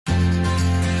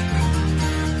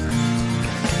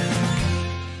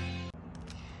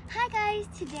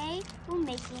today we're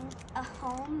making a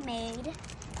homemade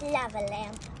lava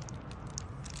lamp.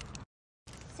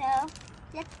 So,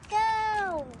 let's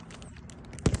go!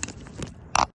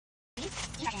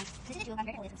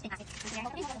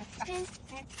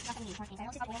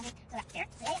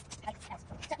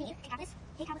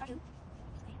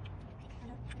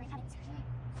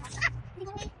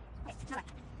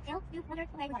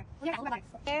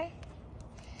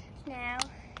 Now,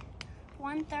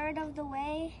 1/3 of the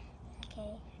way.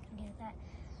 Okay, I can do that.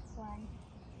 One.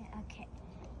 Yeah, okay.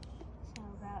 So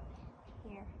about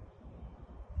here.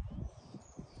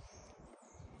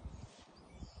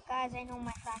 Guys, I know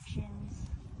my fractions.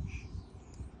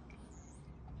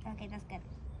 Okay, that's good.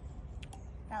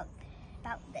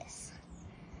 About this.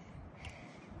 Okay,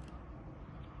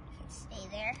 stay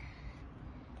there.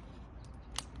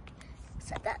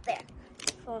 Set that there.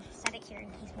 We'll set it here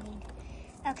in case we need.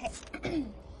 Okay.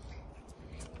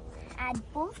 Add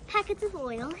both packets of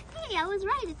oil. Hey, I was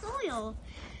right, it's oil.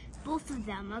 Both of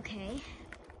them, okay.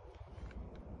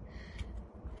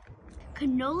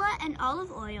 Canola and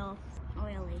olive oil.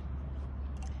 Oily.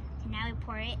 And now we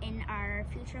pour it in our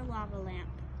future lava lamp.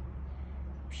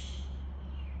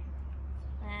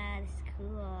 Wow, this is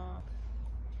cool.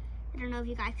 I don't know if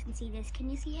you guys can see this. Can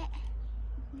you see it?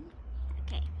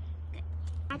 Okay, good.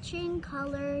 Matching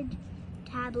colored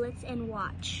tablets and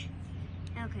watch.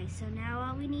 Okay, so now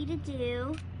all we need to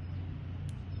do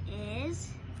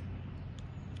is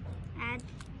add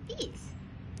these.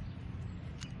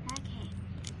 Okay,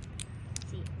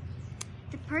 let's see.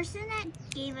 The person that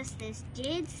gave us this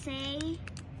did say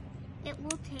it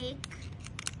will take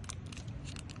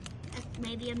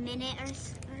maybe a minute or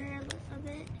a little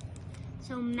bit.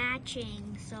 So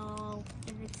matching, so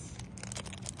if it's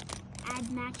add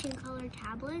matching color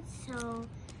tablets, so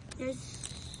there's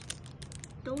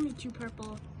only 2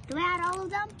 purple. Do I add all of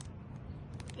them?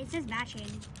 It says matching.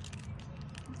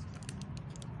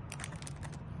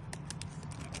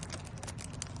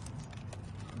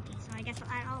 Okay, so I guess I'll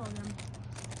add all of them.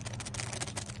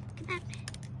 Look at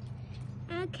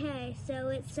that. Okay, so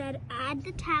it said add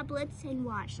the tablets and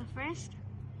watch. So first,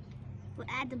 we'll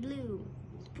add the blue.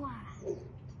 The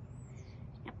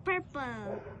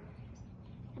purple.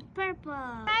 The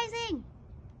purple. Rising!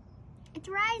 It's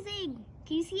rising!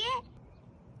 Can you see it?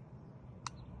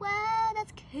 Wow,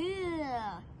 that's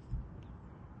cool.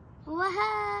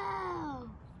 Wow.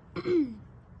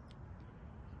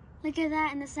 Look at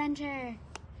that in the center.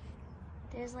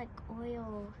 There's like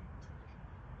oil.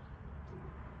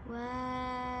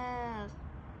 Wow.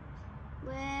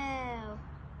 Wow.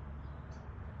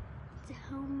 It's a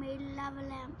homemade lava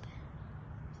lamp.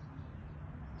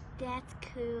 That's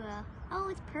cool. Oh,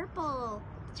 it's purple.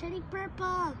 It's turning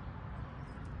purple.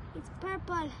 It's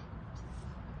purple.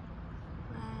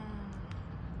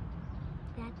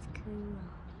 That's cool.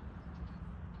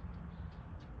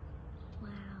 Wow.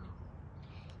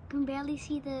 You can barely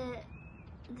see the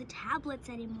tablets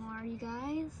anymore, you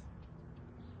guys.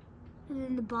 And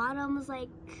then the bottom is like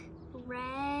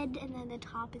red, and then the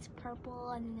top is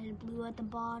purple, and then there's blue at the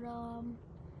bottom.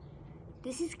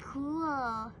 This is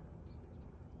cool.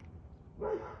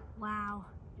 Wow.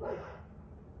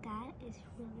 That is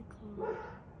really cool.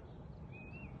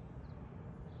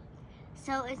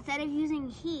 So instead of using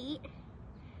heat,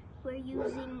 we're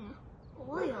using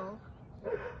oil.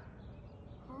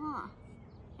 Huh.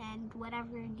 And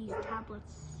whatever these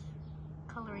tablets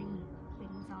coloring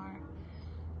things are.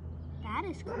 That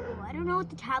is cool. I don't know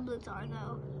what the tablets are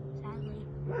though, sadly.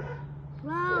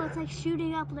 Wow, it's like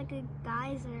shooting up like a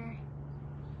geyser.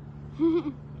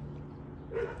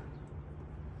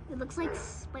 It looks like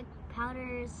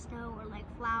powdered snow or like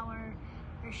flour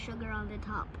or sugar on the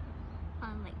top.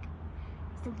 On like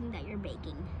something that you're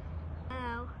baking.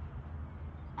 Wow.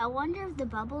 I wonder if the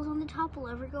bubbles on the top will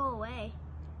ever go away.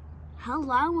 How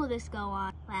long will this go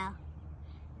on? Wow.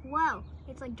 Whoa,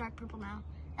 it's like dark purple now.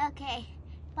 Okay,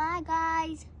 bye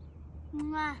guys.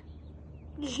 Mwah.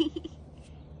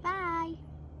 Bye.